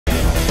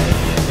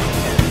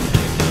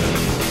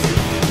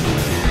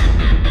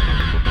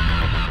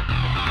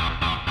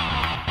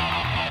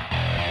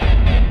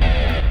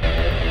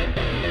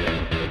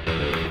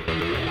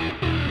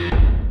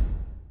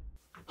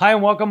Hi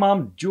and welcome.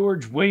 I'm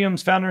George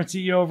Williams, founder and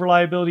CEO of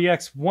Reliability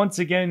X. Once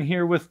again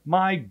here with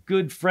my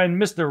good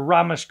friend, Mr.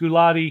 Ramesh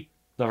Gulati,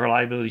 the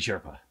Reliability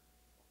Sherpa.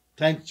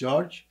 Thanks,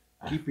 George.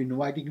 Keep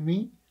inviting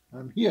me.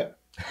 I'm here.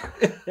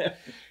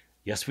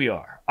 Yes, we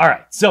are. All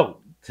right. So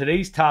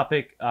today's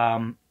topic,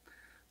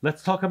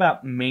 let's talk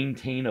about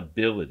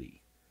maintainability.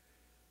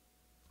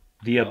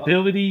 The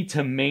ability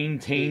to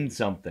maintain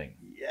something.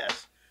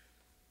 Yes.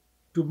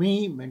 To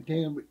me,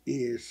 maintainability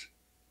is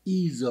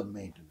ease of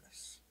maintenance.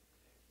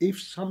 If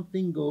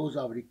something goes,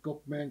 our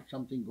equipment,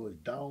 something goes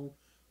down,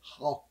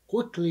 how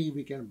quickly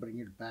we can bring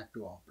it back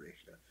to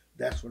operation.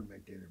 That's what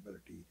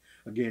maintainability.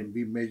 Again,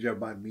 we measure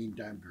by mean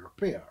time to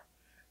repair.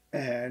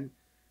 And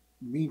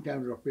mean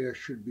time to repair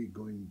should be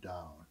going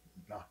down,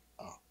 not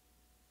up.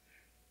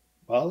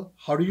 Well,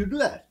 how do you do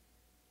that?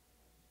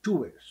 Two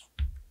ways.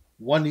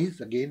 One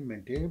is, again,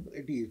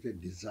 maintainability is a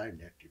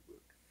design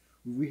attribute.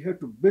 We have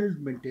to build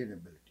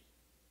maintainability,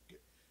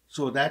 okay,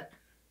 so that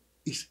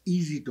it's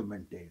easy to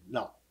maintain.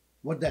 Now,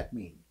 what that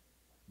mean?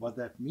 What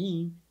that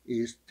mean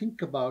is,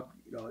 think about,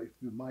 if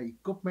my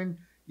equipment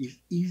is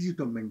easy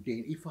to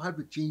maintain. If I have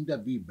to change the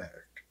V belt,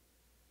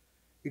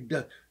 it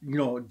does.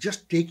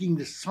 Just taking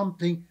this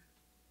something,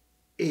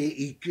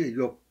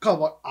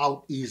 cover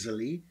out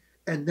easily,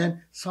 and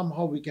then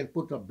somehow we can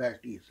put a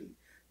belt easily.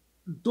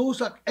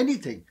 Those are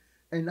anything.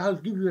 And I'll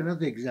give you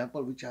another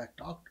example, which I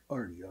talked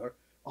earlier.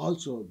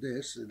 Also,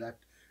 that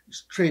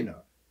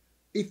strainer.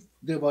 If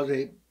there was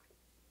a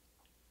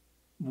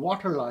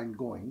water line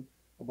going,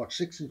 about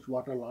 6-inch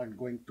water line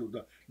going to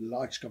the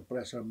large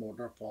compressor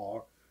motor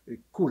for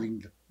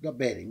cooling the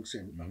bearings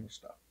and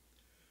stuff.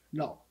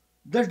 Now,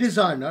 the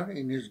designer,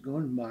 in his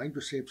own mind, to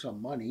save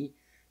some money,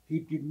 he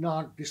did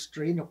not, this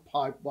strainer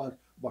pipe was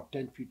about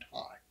 10 feet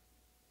high.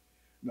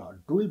 Now,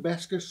 dual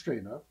basket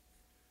strainer,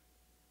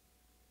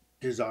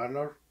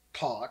 designer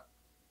thought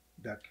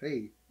that,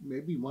 hey,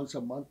 maybe once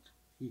a month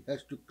he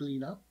has to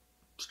clean up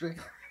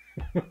strainer.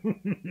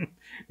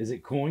 Is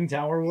it cooling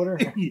tower water?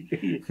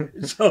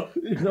 So,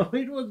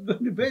 it was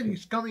going to be,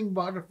 he's coming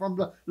water from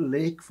the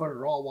lake for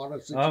raw water,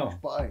 6-inch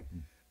pipe.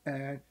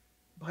 And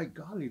by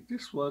golly,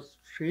 this was,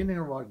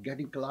 strainer was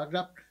getting clogged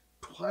up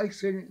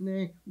twice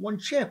in one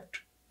shift.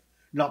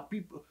 Now,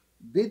 people,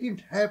 they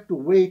didn't have to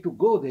wait to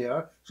go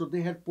there, so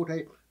they had put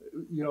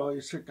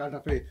it's a kind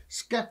of a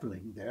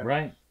scaffolding there.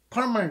 Right.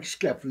 Permanent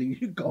scaffolding,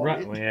 you call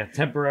it. Right, yeah,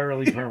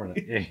 temporarily permanent.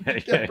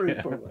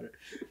 Temporarily permanent.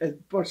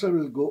 And person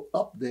will go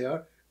up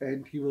there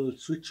and he will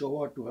switch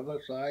over to other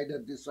side,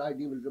 and this side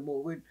he will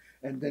remove it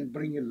and then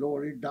bring it,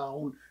 lower it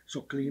down,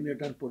 so clean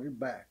it and put it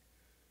back.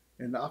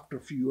 And after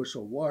a few years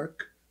of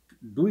work,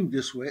 doing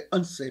this way,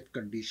 unsafe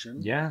condition.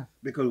 Yeah.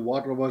 Because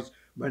water was,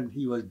 when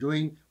he was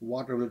doing,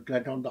 water will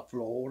get on the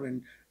floor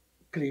and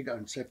create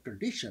unsafe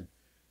condition.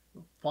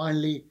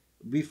 Finally,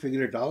 we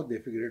figured it out, they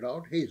figured it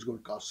out, hey, it's going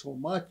to cost so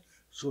much.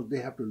 So they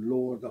have to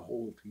lower the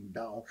whole thing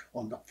down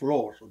on the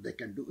floor so they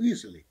can do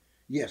easily.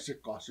 Yes,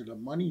 it costed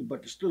them money,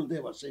 but still they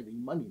were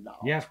saving money now.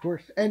 Yeah, of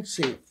course. And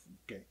safe.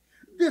 Okay.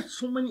 There's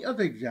so many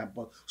other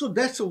examples. So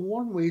that's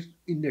one way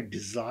in the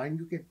design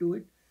you can do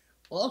it.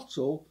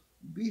 Also,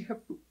 we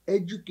have to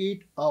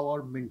educate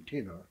our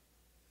maintainer.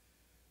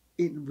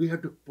 We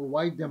have to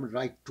provide them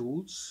right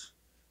tools,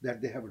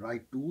 that they have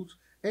right tools,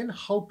 and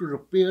how to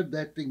repair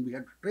that thing. We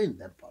have to train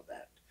them for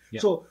that.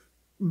 Yep. So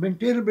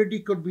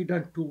maintainability could be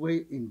done two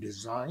ways in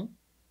design.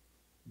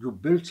 You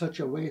build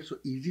such a way so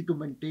easy to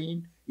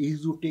maintain,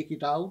 easy to take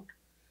it out,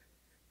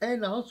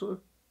 and also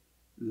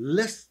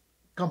less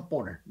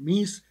component.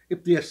 Means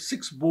if there are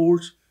 6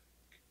 bolts,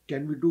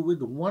 can we do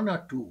with 1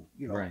 or 2,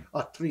 right,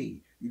 or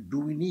 3? Do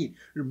we need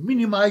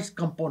minimize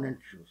component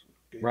issues?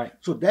 Okay? Right.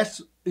 So that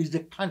is the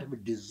kind of a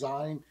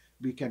design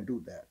we can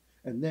do that,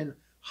 and then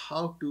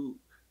how to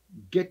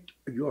get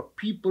your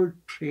people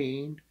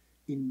trained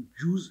in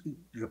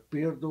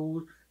repair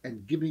those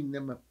and giving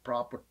them a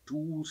proper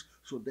tools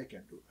so they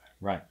can do that.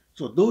 Right.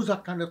 So those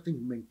are kind of things,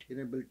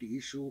 maintainability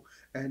issue,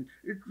 and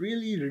it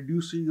really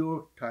reduces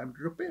your time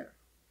to repair.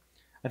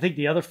 I think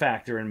the other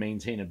factor in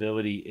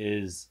maintainability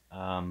is,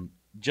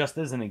 just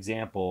as an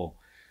example,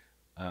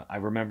 I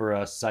remember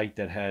a site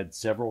that had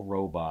several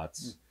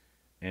robots,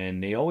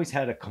 and they always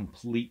had a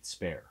complete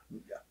spare.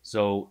 Yeah.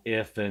 So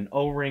if an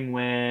O-ring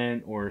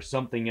went or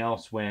something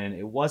else went,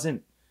 it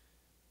wasn't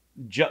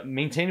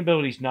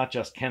maintainability is not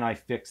just can I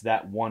fix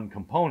that one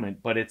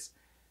component, but it's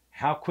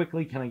how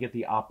quickly can I get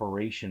the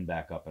operation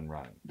back up and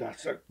running.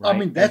 That's it. Right? I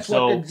mean, that's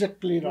what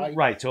exactly right.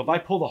 Right. So if I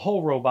pull the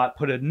whole robot,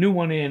 put a new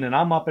one in, and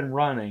I'm up and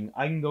running,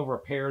 I can go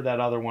repair that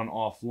other one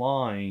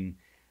offline.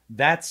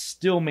 That's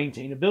still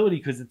maintainability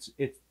because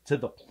it's to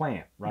the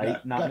plant, right? Yeah,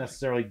 not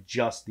necessarily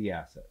just the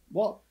asset.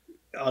 Well,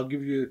 I'll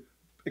give you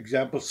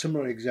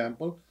similar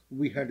example.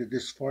 We had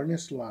this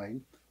furnace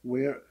line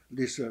where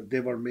they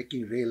were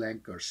making rail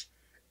anchors.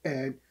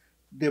 And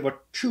there were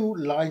 2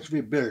 lines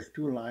we built,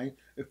 2 lines.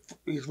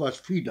 It was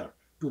feeder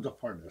to the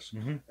furnace.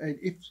 Mm-hmm. And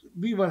if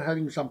we were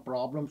having some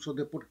problems, so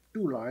they put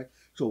 2 lines.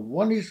 So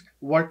one is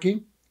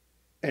working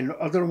and the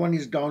other one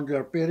is down there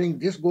repairing.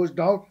 This goes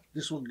down,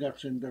 this one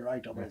gets in the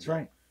right away. That's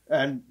right.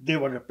 and they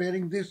were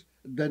repairing this.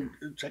 Then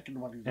second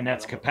one is And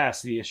that's available.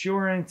 capacity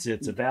assurance,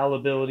 it's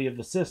availability of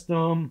the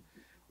system.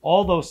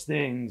 All those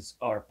things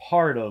are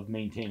part of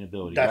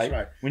maintainability, That's right?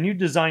 right. When you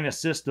design a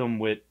system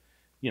with,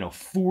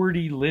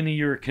 40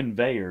 linear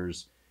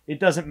conveyors, it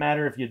doesn't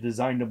matter if you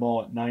designed them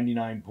all at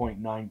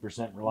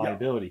 99.9%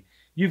 reliability.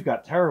 You've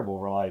got terrible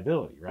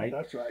reliability, right?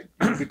 That's right.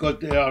 Because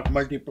they are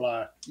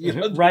multiplier.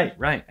 Right,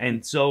 right.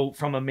 And so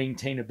from a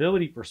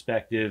maintainability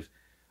perspective,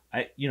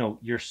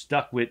 you're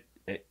stuck with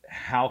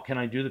how can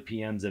I do the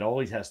PMs? It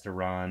always has to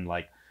run.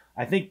 Like,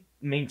 I think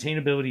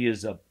maintainability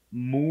is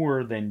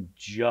more than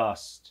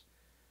just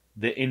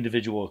the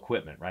individual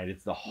equipment, right?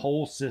 It's the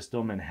whole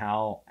system and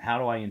how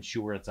do I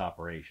ensure its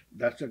operation?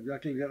 That's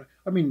exactly right.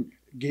 I mean,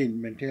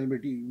 again,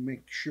 maintainability,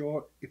 make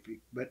sure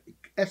when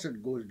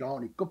asset goes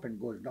down, equipment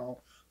goes down,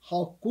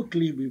 how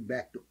quickly we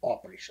back to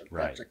operation.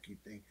 Right. That's a key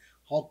thing.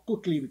 How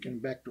quickly we can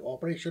back to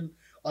operation.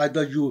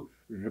 Either you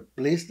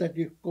replace that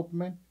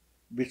equipment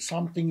with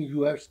something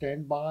you have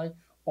standby,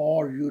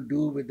 or you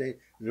do with a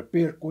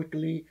repair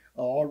quickly,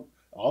 or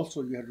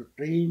also you have to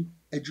train,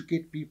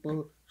 educate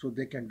people so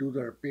they can do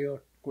the repair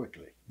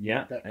quickly.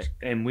 Yeah. That's,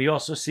 And we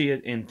also see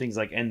it in things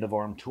like end of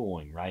arm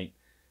tooling, right?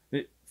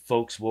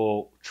 Folks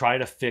will try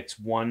to fix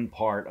one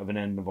part of an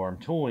end of arm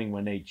tooling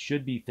when they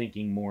should be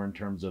thinking more in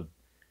terms of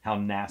how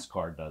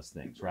NASCAR does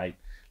things, right?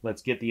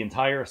 Let's get the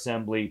entire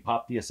assembly,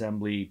 pop the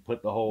assembly,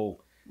 put the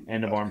whole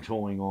end of arm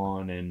tooling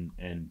on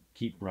and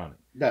keep running.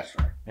 that's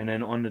right. And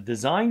then on the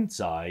design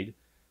side,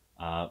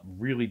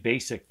 really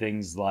basic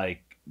things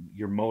like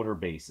your motor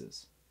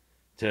bases.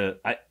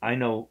 I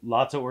know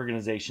lots of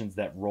organizations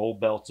that roll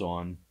belts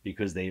on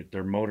because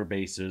their motor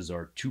bases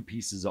are two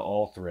pieces of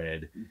all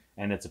thread,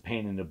 and it's a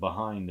pain in the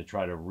behind to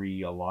try to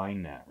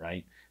realign that,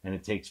 right? And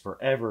it takes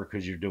forever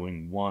because you're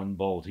doing one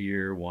bolt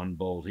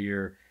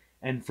here,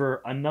 and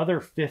for another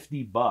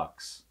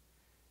 $50,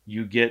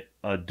 you get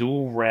a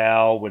dual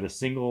rowel with a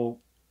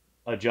single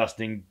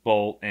adjusting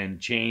bolt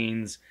and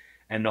chains,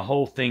 and the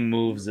whole thing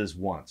moves as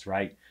once,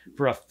 right?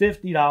 For a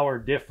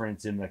 $50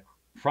 difference in the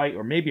price,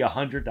 or maybe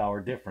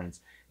 $100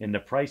 difference in the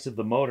price of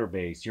the motor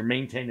base, your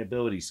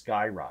maintainability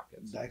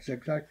skyrockets. That's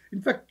exactly.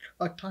 In fact,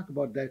 I talk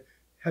about that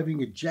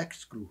having a jack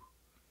screw.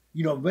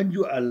 When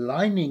you're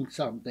aligning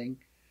something,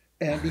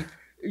 and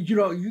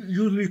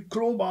usually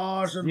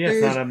crowbars and Yeah,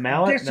 it's not a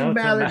mallet. this No, it's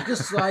a mallet,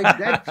 this side,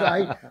 that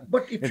side.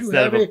 But if you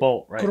Instead have of a a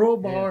bolt, right?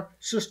 crowbar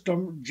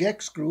system,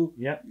 jack screw,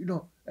 Yeah.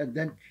 and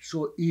then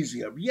so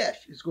easier.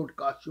 Yes, it's going to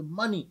cost you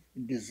money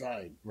in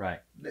design. Right.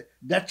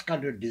 That's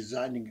kind of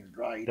designing it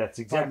right. That's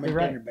exactly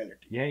right.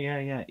 Maintainability.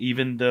 Yeah.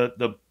 Even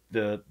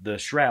the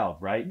shroud,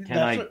 right?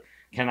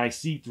 Can I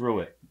see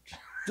through it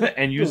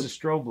and use a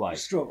strobe light?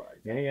 Strobe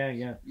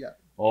light. Yeah.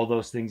 All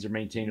those things are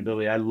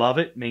maintainability. I love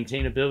it.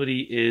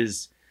 Maintainability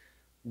is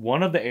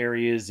one of the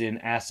areas in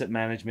asset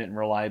management and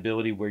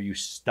reliability where you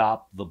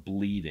stop the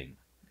bleeding.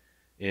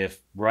 If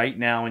right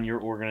now in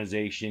your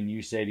organization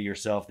you say to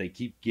yourself, they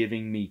keep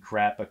giving me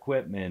crap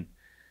equipment,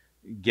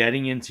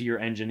 getting into your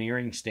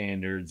engineering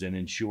standards and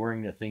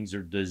ensuring that things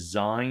are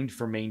designed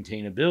for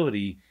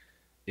maintainability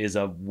is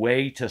a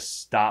way to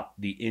stop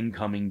the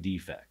incoming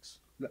defects.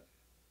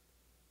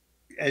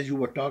 As you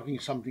were talking,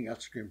 something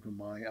else came to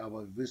mind. I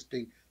was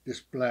visiting this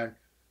plant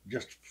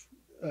just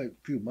a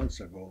few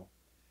months ago,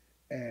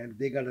 and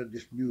they got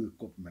this new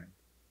equipment.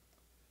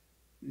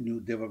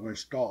 They were going to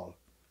install,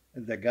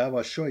 and the guy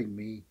was showing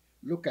me,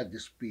 look at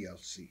this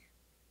PLC.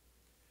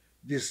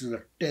 This is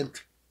the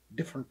 10th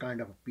different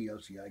kind of a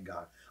PLC I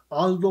got.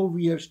 Although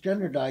we have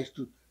standardized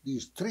to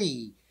these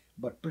three,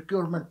 but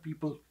procurement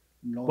people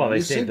know. Well,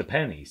 they saved the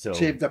penny.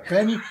 Save the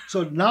penny.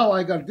 So now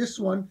I got this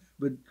one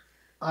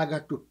I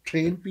got to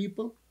train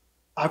people.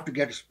 I have to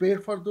get a spare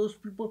for those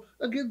people.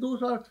 Again,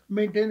 those are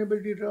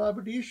maintainability,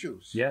 reliability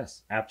issues.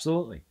 Yes,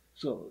 absolutely.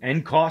 So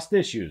and cost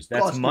issues.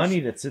 That's money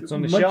that sits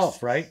on the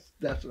shelf, right?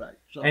 That's right.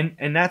 So,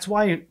 and that's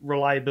why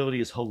reliability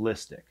is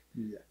holistic.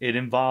 yeah. It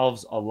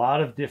involves a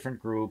lot of different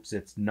groups.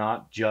 It's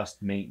not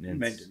just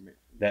maintenance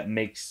that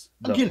makes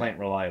the plant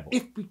reliable.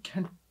 If we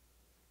can,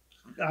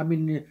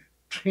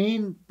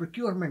 train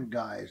procurement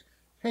guys,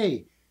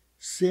 hey,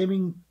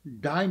 saving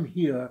dime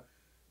here,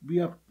 we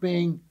are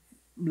paying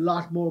a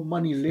lot more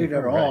money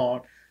later Right.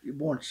 on. It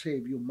won't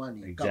save you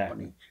money,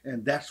 Exactly. company.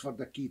 And that's what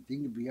the key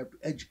thing. We have to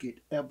educate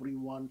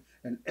everyone,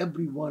 and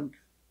everyone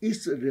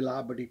is a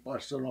reliability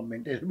person or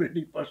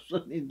maintainability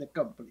person in the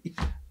company.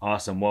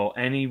 Awesome. Well,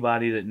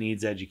 anybody that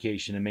needs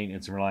education in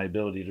maintenance and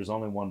reliability, there's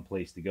only one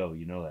place to go.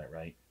 You know that,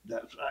 right?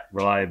 That's right.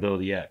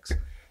 Reliability X.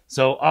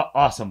 So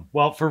awesome.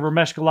 Well, for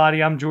Ramesh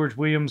Galati, I'm George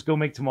Williams. Go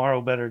make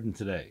tomorrow better than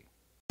today.